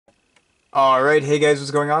Alright, hey guys, what's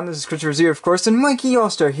going on? This is Christopher Z, of course, and Mikey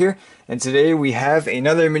All-Star here, and today we have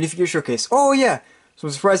another minifigure showcase. Oh yeah! So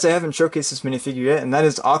I'm surprised I haven't showcased this minifigure yet, and that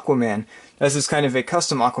is Aquaman. This is kind of a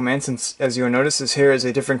custom Aquaman, since, as you'll notice, his hair is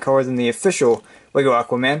a different color than the official Lego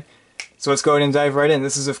Aquaman. So let's go ahead and dive right in.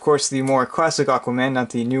 This is, of course, the more classic Aquaman,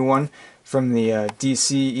 not the new one from the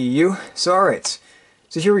DCEU. So alright,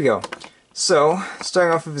 so here we go. So,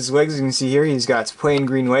 starting off with his legs, you can see here, he's got plain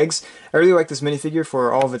green legs. I really like this minifigure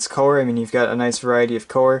for all of its color. I mean, you've got a nice variety of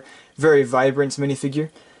color. Very vibrant minifigure.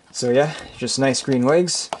 So yeah, just nice green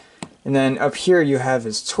legs. And then up here you have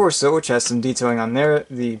his torso, which has some detailing on there.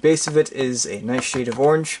 The base of it is a nice shade of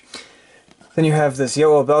orange. Then you have this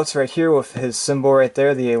yellow belt right here with his symbol right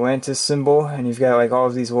there, the Atlantis symbol. And you've got like all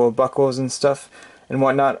of these little buckles and stuff and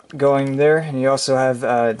whatnot going there. And you also have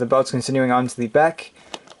the belts continuing on to the back.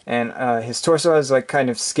 And his torso has like kind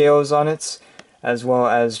of scales on it, as well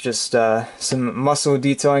as just some muscle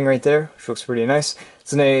detailing right there, which looks pretty nice.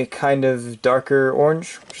 It's in a kind of darker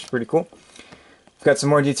orange, which is pretty cool. We've got some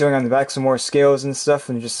more detailing on the back, some more scales and stuff,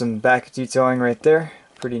 and just some back detailing right there.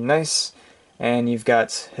 Pretty nice. And you've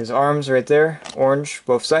got his arms right there, orange,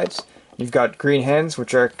 both sides. You've got green hands,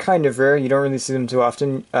 which are kind of rare. You don't really see them too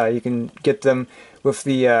often. You can get them with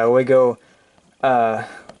the Lego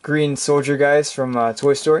green soldier guys from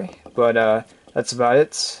Toy Story, but that's about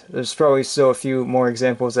it. There's probably still a few more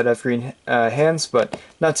examples that have green hands, but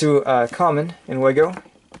not too common in Lego.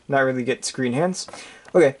 Not really get green hands.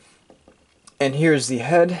 Okay, and here's the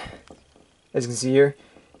head. As you can see here,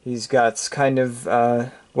 he's got kind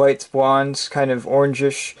of white, blonde, kind of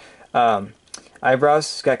orangish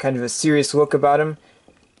eyebrows. He's got kind of a serious look about him.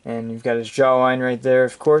 And you've got his jawline right there,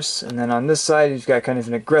 of course. And then on this side, he's got kind of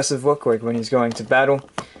an aggressive look, like when he's going to battle.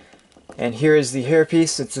 And here is the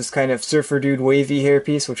hairpiece. It's this kind of surfer dude wavy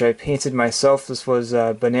hairpiece, which I painted myself. This was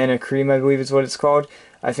Banana Cream, I believe is what it's called.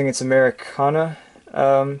 I think it's Americana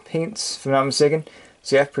paint, if I'm not mistaken.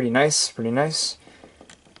 So yeah, pretty nice, pretty nice.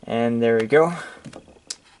 And there we go.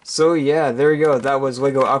 So yeah, there we go. That was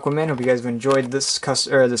Lego Aquaman. Hope you guys have enjoyed this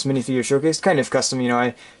this minifigure showcase. Kind of custom, you know.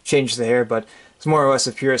 I changed the hair, but it's more or less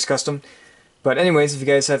a purist custom. But anyways, if you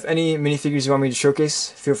guys have any minifigures you want me to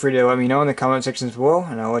showcase, feel free to let me know in the comment sections below,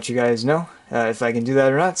 and I'll let you guys know if I can do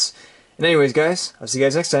that or not. And anyways, guys, I'll see you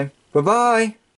guys next time. Bye-bye!